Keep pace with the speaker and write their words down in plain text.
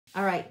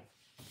All right.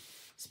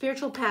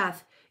 Spiritual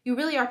path. You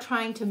really are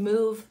trying to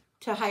move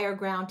to higher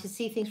ground, to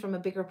see things from a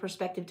bigger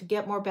perspective, to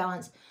get more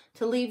balance,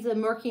 to leave the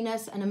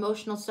murkiness and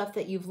emotional stuff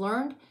that you've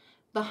learned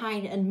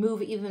behind and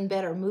move even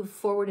better, move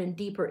forward and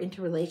deeper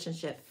into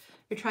relationship.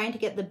 You're trying to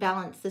get the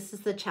balance. This is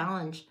the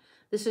challenge.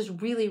 This is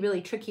really,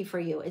 really tricky for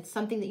you. It's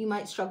something that you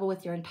might struggle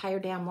with your entire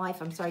damn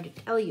life. I'm sorry to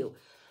tell you.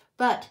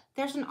 But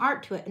there's an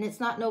art to it, and it's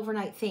not an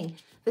overnight thing.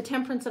 The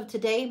temperance of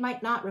today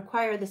might not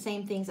require the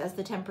same things as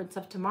the temperance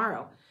of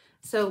tomorrow.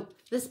 So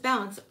this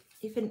balance,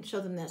 you can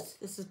show them this.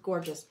 This is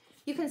gorgeous.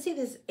 You can see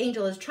this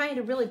angel is trying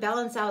to really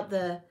balance out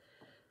the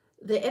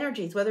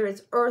energies, whether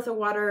it's earth or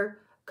water,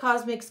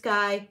 cosmic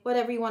sky,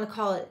 whatever you want to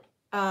call it,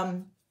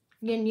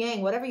 yin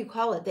yang, whatever you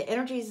call it. The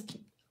energies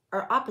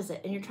are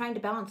opposite, and you're trying to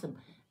balance them.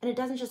 And it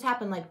doesn't just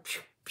happen like,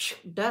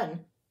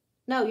 done.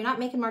 No, you're not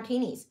making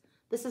martinis.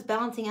 This is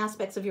balancing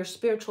aspects of your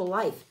spiritual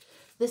life.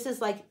 This is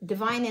like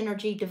divine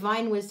energy,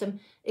 divine wisdom.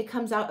 It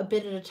comes out a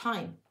bit at a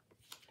time,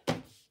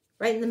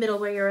 right in the middle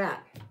where you're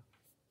at.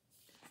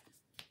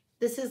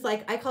 This is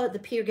like, I call it the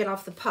pee or get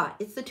off the pot.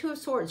 It's the Two of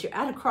Swords. You're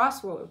at a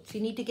crossroads.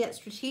 You need to get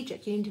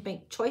strategic. You need to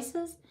make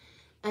choices.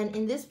 And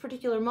in this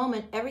particular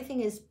moment, everything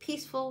is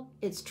peaceful.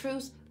 It's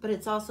truce, but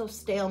it's also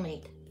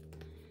stalemate.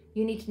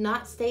 You need to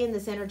not stay in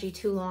this energy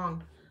too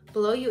long.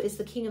 Below you is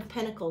the King of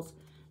Pentacles.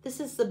 This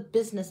is the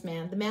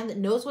businessman, the man that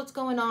knows what's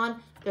going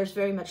on. There's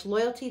very much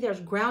loyalty. There's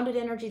grounded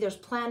energy. There's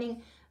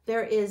planning.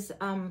 There is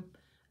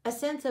a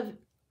sense of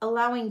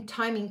allowing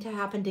timing to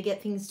happen to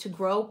get things to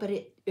grow, but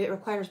it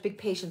requires big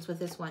patience with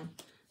this one.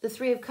 The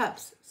Three of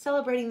Cups,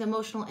 celebrating the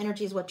emotional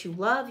energy is what you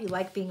love. You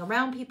like being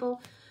around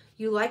people.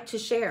 You like to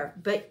share,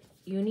 but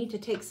you need to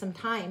take some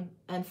time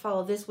and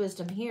follow this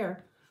wisdom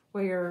here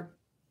where you're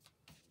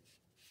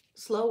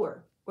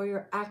slower, where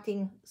you're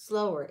acting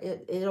slower.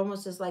 It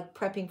almost is like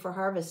prepping for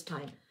harvest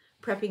time,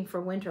 prepping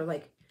for winter.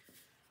 Like,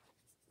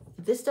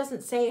 this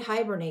doesn't say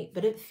hibernate,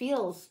 but it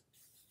feels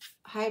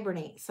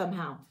hibernate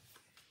somehow.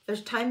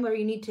 There's time where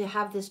you need to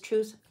have this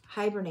truce,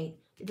 hibernate.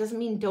 It doesn't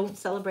mean don't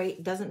celebrate.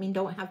 It doesn't mean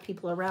don't have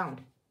people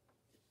around.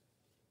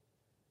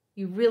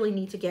 You really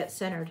need to get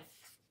centered.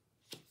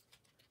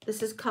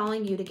 This is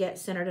calling you to get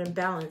centered and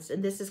balanced,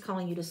 and this is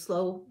calling you to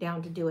slow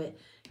down to do it.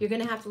 You're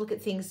going to have to look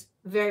at things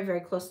very,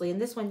 very closely.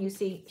 And this one you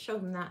see, show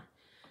them that.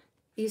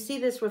 You see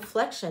this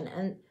reflection,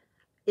 and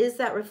is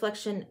that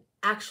reflection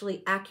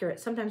actually accurate?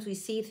 Sometimes we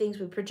see things,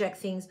 we project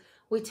things,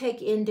 we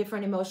take in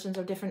different emotions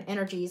or different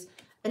energies,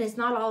 and it's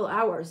not all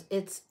ours.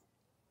 It's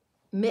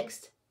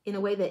mixed in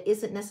a way that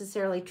isn't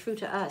necessarily true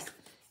to us.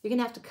 You're going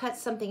to have to cut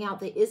something out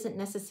that isn't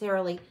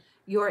necessarily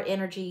your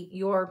energy,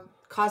 your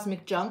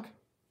cosmic junk,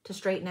 to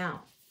straighten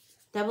out.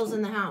 Devil's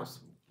in the house.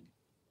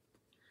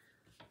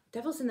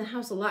 Devil's in the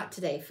house a lot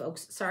today,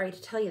 folks. Sorry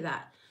to tell you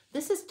that.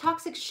 This is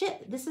toxic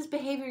shit. This is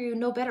behavior you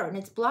know better, and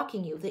it's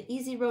blocking you. The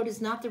easy road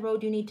is not the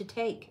road you need to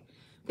take.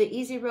 The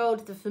easy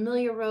road, the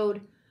familiar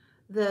road,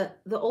 the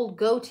old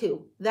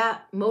go-to,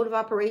 that mode of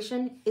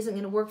operation isn't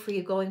going to work for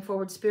you going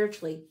forward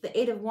spiritually. The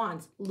Eight of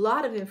Wands, a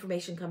lot of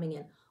information coming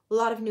in, a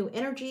lot of new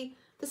energy.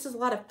 This is a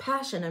lot of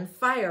passion and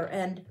fire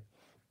and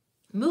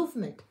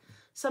movement.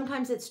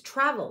 Sometimes it's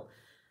travel.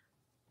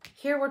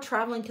 Here we're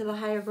traveling to the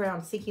higher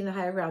ground, seeking the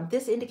higher ground.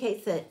 This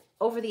indicates that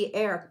over the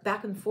air,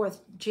 back and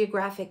forth,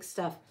 geographic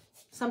stuff,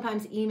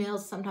 sometimes emails,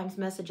 sometimes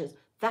messages,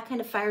 that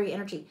kind of fiery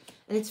energy.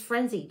 And it's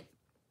frenzied.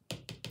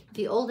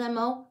 The old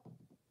MO,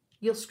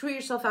 you'll screw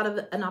yourself out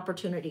of an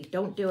opportunity.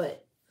 Don't do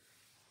it.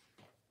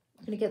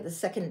 I'm going to get the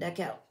second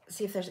deck out,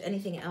 see if there's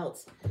anything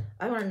else.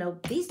 I want to know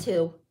these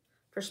two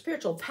for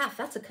spiritual path.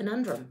 That's a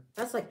conundrum.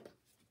 That's like,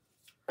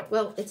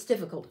 well, it's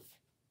difficult.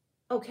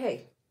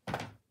 Okay.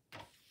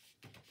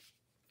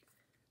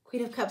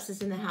 Queen of Cups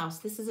is in the house.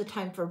 This is a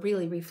time for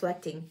really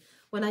reflecting.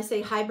 When I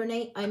say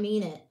hibernate, I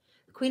mean it.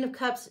 The Queen of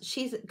Cups,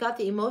 she's got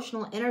the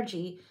emotional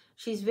energy.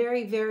 She's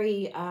very,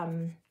 very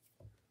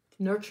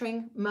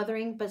nurturing,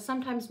 mothering, but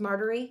sometimes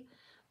martyry.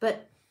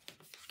 But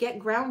get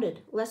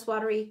grounded, less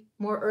watery,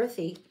 more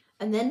earthy,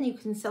 and then you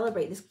can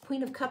celebrate. This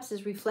Queen of Cups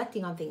is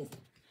reflecting on things.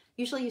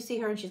 Usually you see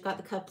her and she's got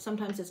the cup.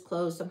 Sometimes it's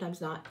closed,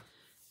 sometimes not.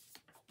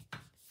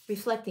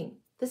 Reflecting.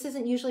 This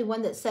isn't usually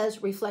one that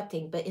says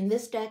reflecting, but in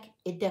this deck,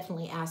 it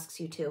definitely asks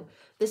you to.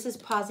 This is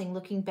pausing,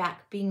 looking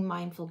back, being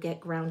mindful, get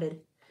grounded,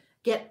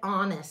 get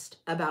honest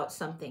about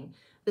something.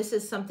 This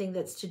is something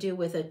that's to do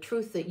with a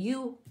truth that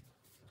you,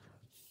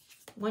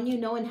 one you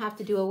know and have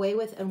to do away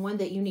with, and one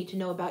that you need to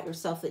know about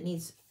yourself that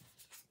needs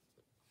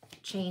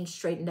changed,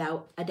 straightened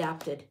out,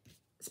 adapted.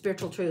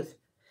 Spiritual truth.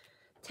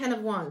 10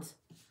 of Wands.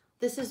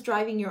 This is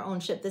driving your own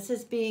ship. This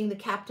is being the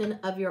captain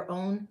of your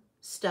own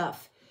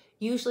stuff.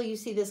 Usually you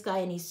see this guy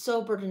and he's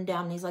so burdened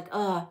down and he's like,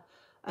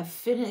 I've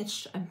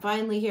finished. I'm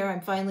finally here.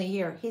 I'm finally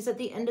here. He's at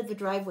the end of the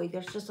driveway.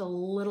 There's just a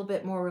little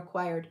bit more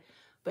required.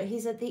 But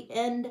he's at the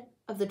end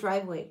of the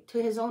driveway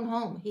to his own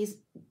home. He's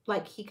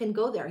like, he can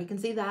go there. He can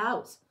see the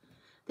house.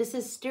 This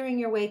is steering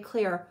your way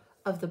clear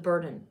of the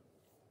burden.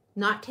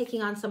 Not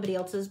taking on somebody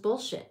else's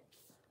bullshit.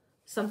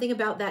 Something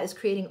about that is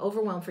creating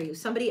overwhelm for you.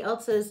 Somebody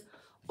else's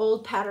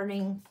old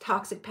patterning,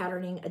 toxic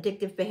patterning,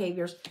 addictive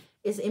behaviors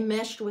is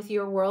enmeshed with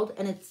your world,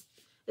 and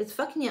it's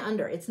fucking you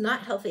under. It's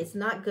not healthy. It's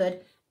not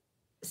good.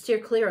 Steer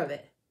clear of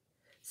it.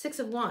 Six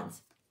of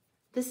Wands.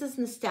 This is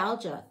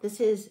nostalgia. This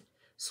is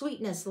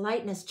sweetness,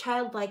 lightness,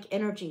 childlike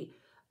energy.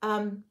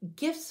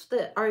 Gifts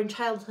that are in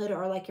childhood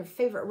are like your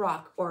favorite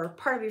rock or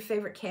part of your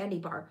favorite candy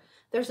bar.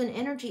 There's an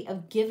energy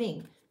of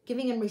giving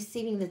and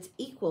receiving that's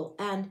equal,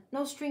 and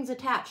no strings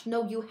attached.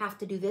 No, you have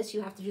to do this,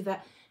 you have to do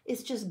that.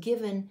 It's just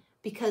given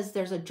because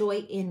there's a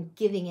joy in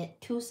giving it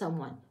to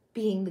someone,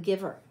 being the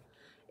giver.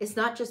 It's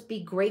not just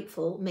be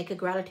grateful, make a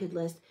gratitude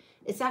list.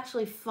 It's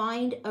actually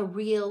find a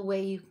real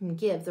way you can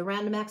give. The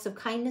random acts of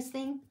kindness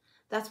thing,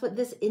 that's what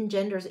this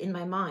engenders in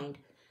my mind.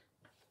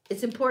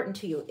 It's important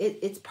to you.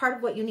 It's part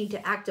of what you need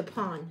to act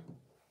upon.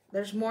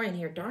 There's more in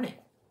here, darn it.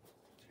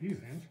 Jeez,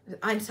 Ange.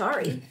 I'm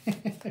sorry.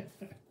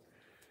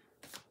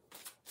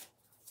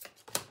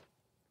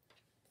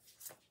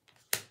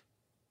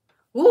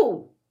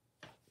 Ooh,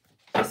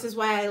 this is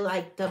why I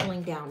like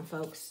doubling down,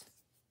 folks.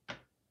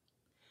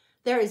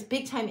 There is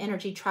big time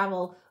energy,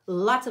 travel,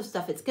 lots of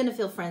stuff. It's going to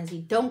feel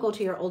frenzied. Don't go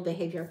to your old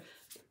behavior.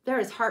 There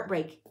is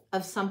heartbreak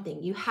of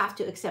something. You have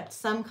to accept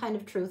some kind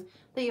of truth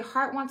that your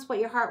heart wants what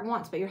your heart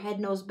wants, but your head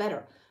knows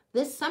better.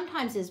 This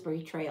sometimes is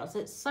betrayals.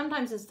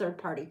 Sometimes it's third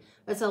party.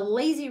 It's a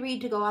lazy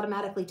read to go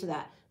automatically to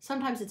that.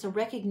 Sometimes it's a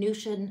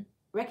recognition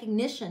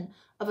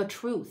of a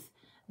truth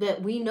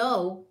that we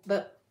know,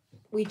 but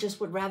we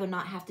just would rather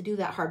not have to do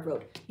that hard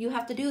road. You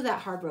have to do that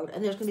hard road,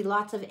 and there's going to be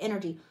lots of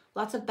energy,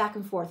 lots of back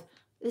and forth.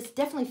 This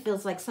definitely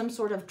feels like some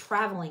sort of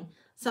traveling,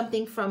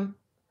 something from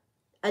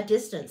a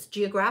distance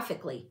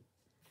geographically.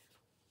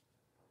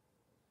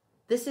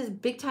 This is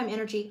big time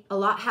energy, a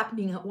lot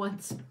happening at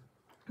once.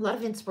 A lot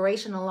of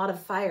inspiration, a lot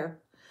of fire.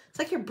 It's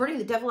like you're burning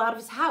the devil out of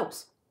his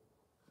house.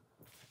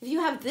 If you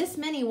have this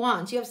many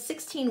wands, you have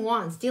 16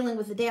 wands dealing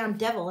with the damn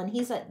devil, and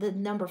he's at the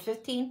number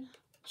 15,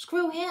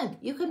 screw him.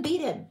 You can beat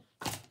him.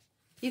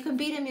 You can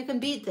beat him. You can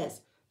beat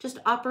this. Just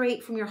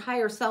operate from your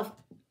higher self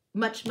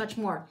much, much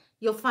more.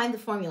 You'll find the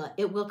formula.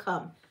 It will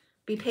come.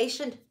 Be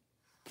patient.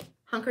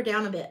 Hunker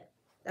down a bit.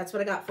 That's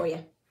what I got for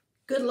you.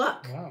 Good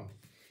luck. Wow.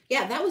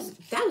 Yeah, that was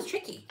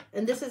tricky.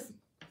 And that's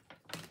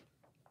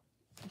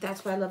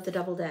why I love the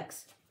double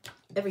decks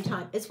every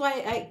time. It's why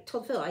I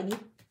told Phil I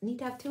need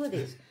to have 2 of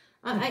these.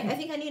 I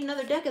think I need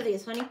another deck of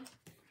these, honey.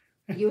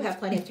 You have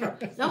plenty of tarot.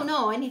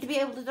 No, I need to be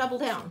able to double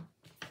down.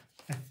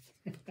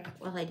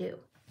 Well, I do.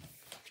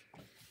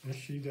 Yes,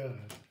 she does.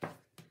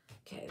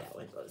 Okay, that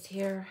one goes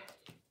here.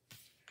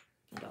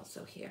 And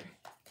also here.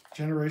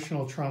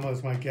 Generational trauma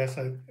is my guess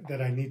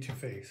that I need to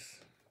face.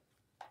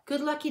 Good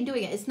luck in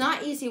doing it. It's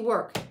not easy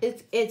work.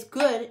 It's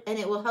good, and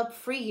it will help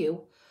free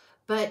you,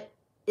 but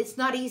it's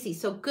not easy.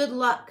 So good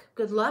luck.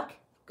 Good luck.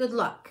 Good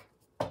luck.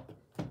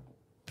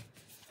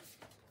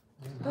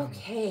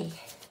 Okay.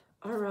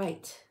 All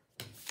right.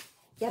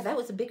 Yeah, that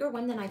was a bigger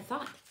one than I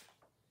thought.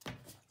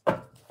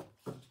 That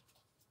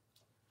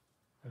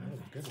was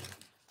a good one.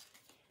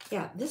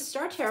 Yeah, this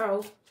Star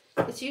Tarot,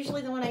 it's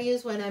usually the one I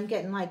use when I'm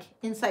getting like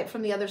insight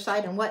from the other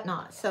side and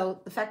whatnot.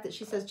 So the fact that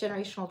she says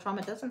generational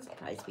trauma doesn't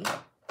surprise me.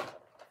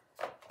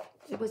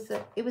 It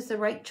was the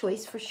right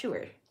choice for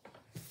sure.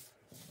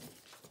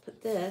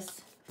 Put this.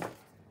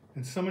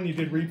 And someone you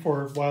did read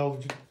for while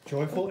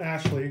Joyful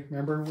Ashley,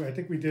 remember? I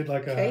think we did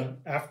like a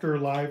after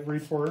live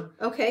read for her.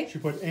 Okay. She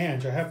put,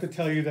 Ange, I have to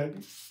tell you that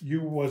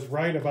you was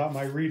right about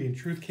my reading.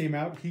 Truth came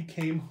out. He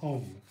came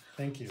home.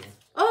 Thank you.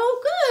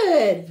 Oh,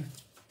 good.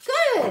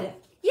 Good.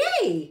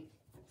 Yay.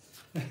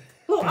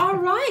 Well, all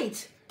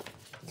right.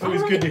 It's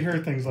always good to hear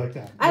things like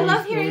that. I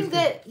love hearing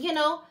that,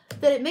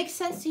 that it makes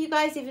sense to you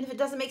guys, even if it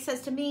doesn't make sense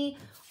to me.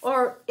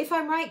 Or if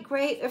I'm right,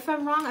 great. If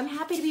I'm wrong, I'm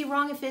happy to be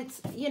wrong if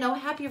it's,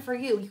 happier for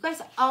you. You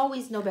guys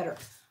always know better.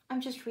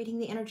 I'm just reading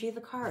the energy of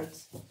the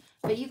cards.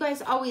 But you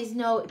guys always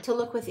know to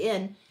look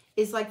within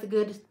is like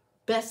the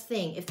best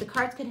thing. If the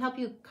cards can help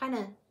you kind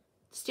of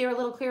steer a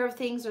little clear of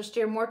things or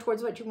steer more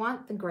towards what you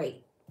want, then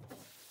great.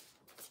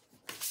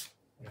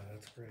 Yeah,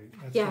 that's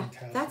great. That's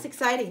fantastic. That's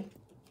exciting.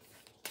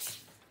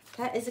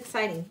 That is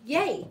exciting.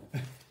 Yay.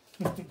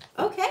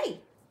 Okay.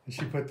 And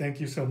she put,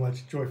 thank you so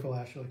much, Joyful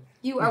Ashley.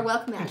 You are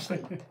welcome,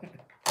 Ashley.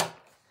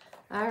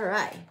 All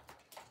right.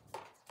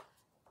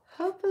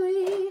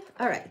 Hopefully.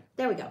 All right.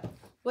 There we go.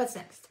 What's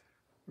next?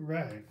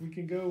 Right. We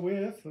can go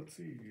with, let's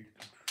see.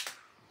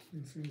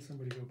 I've seen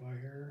somebody go by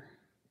here.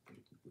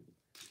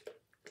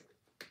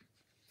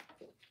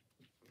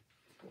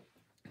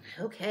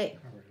 Okay.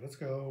 All right. Let's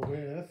go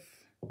with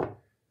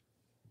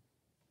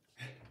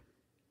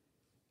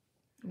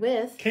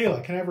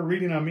Kayla. Can I have a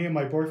reading on me and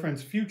my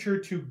boyfriend's future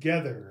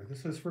together?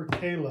 This is for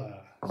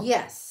Kayla.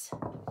 Yes.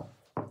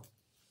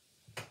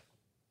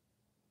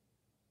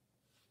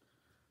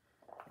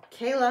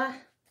 Kayla,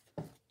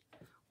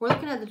 we're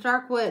looking at the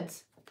dark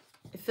woods.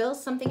 It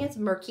feels something is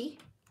murky.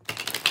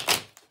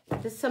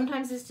 This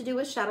sometimes is to do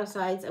with shadow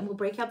sides, and we'll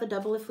break out the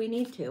double if we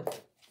need to.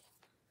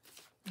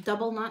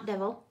 Double, not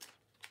devil.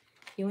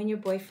 You and your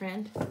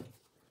boyfriend.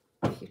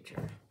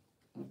 Future.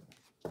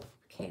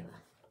 Kayla.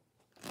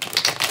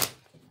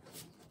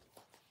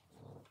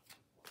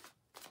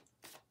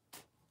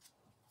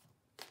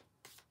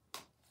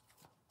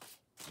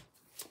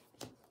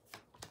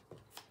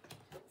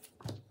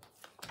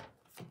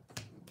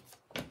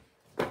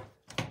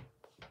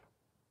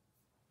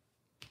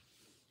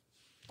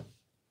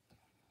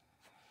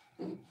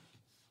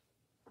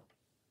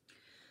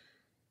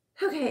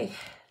 Okay.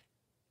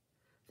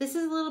 This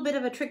is a little bit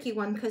of a tricky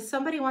one because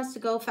somebody wants to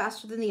go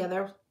faster than the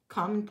other.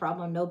 Common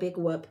problem, no big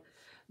whoop.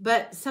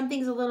 But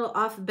something's a little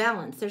off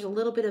balance. There's a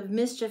little bit of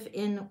mischief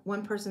in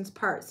one person's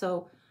part.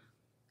 So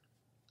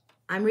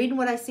I'm reading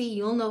what I see.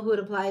 You'll know who it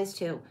applies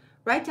to.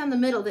 Right down the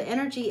middle, the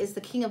energy is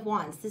the King of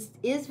Wands. This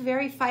is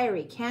very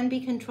fiery, can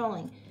be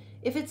controlling.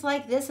 If it's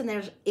like this and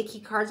there's icky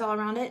cards all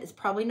around it, it's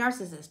probably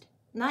narcissist.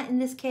 Not in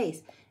this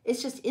case.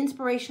 It's just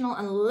inspirational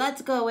and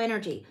let's go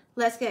energy.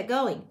 Let's get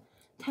going.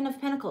 10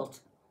 of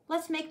Pentacles.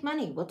 Let's make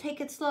money. We'll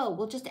take it slow.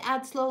 We'll just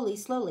add slowly,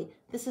 slowly.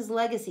 This is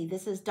legacy.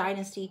 This is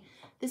dynasty.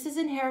 This is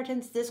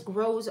inheritance. This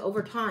grows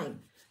over time.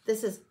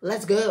 This is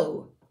let's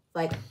go.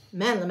 Like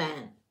man the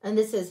man. And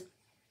this is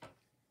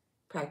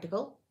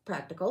practical,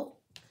 practical.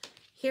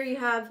 Here you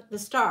have the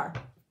Star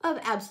of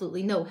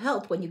absolutely no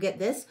help when you get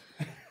this.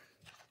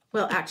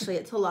 Well, actually,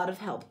 it's a lot of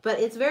help, but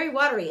it's very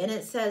watery, and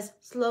it says,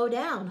 slow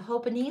down,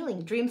 hope and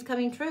healing, dreams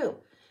coming true.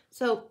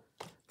 So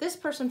this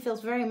person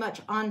feels very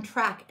much on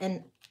track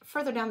and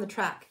further down the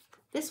track.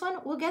 This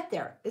one will get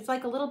there. It's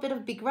like a little bit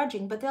of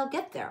begrudging, but they'll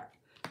get there.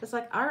 It's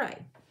like, all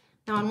right.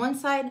 Now on one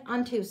side,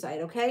 on two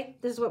side, okay?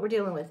 This is what we're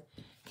dealing with.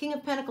 King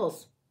of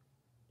Pentacles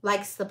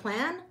likes the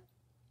plan.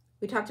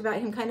 We talked about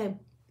him kind of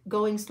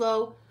going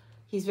slow.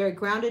 He's very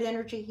grounded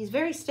energy. He's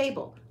very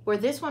stable. Where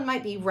this one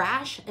might be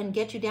rash and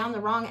get you down the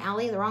wrong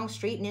alley, the wrong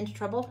street and into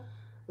trouble,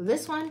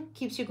 this one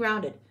keeps you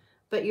grounded.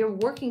 But you're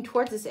working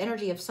towards this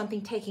energy of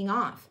something taking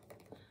off.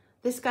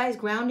 This guy's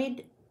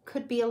grounded,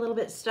 could be a little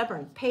bit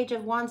stubborn. Page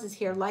of Wands is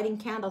here, lighting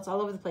candles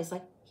all over the place,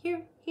 like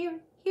here, here,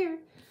 here.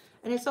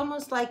 And it's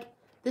almost like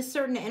this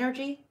certain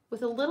energy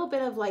with a little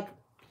bit of like,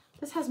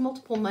 this has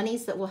multiple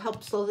monies that will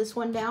help slow this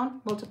one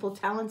down. Multiple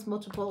talents,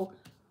 multiple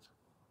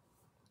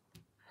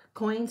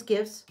coins,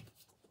 gifts.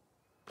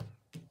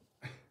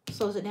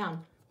 Slows it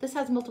down. This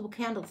has multiple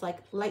candles, like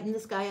lighten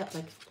this guy up,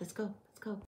 like let's go, let's go.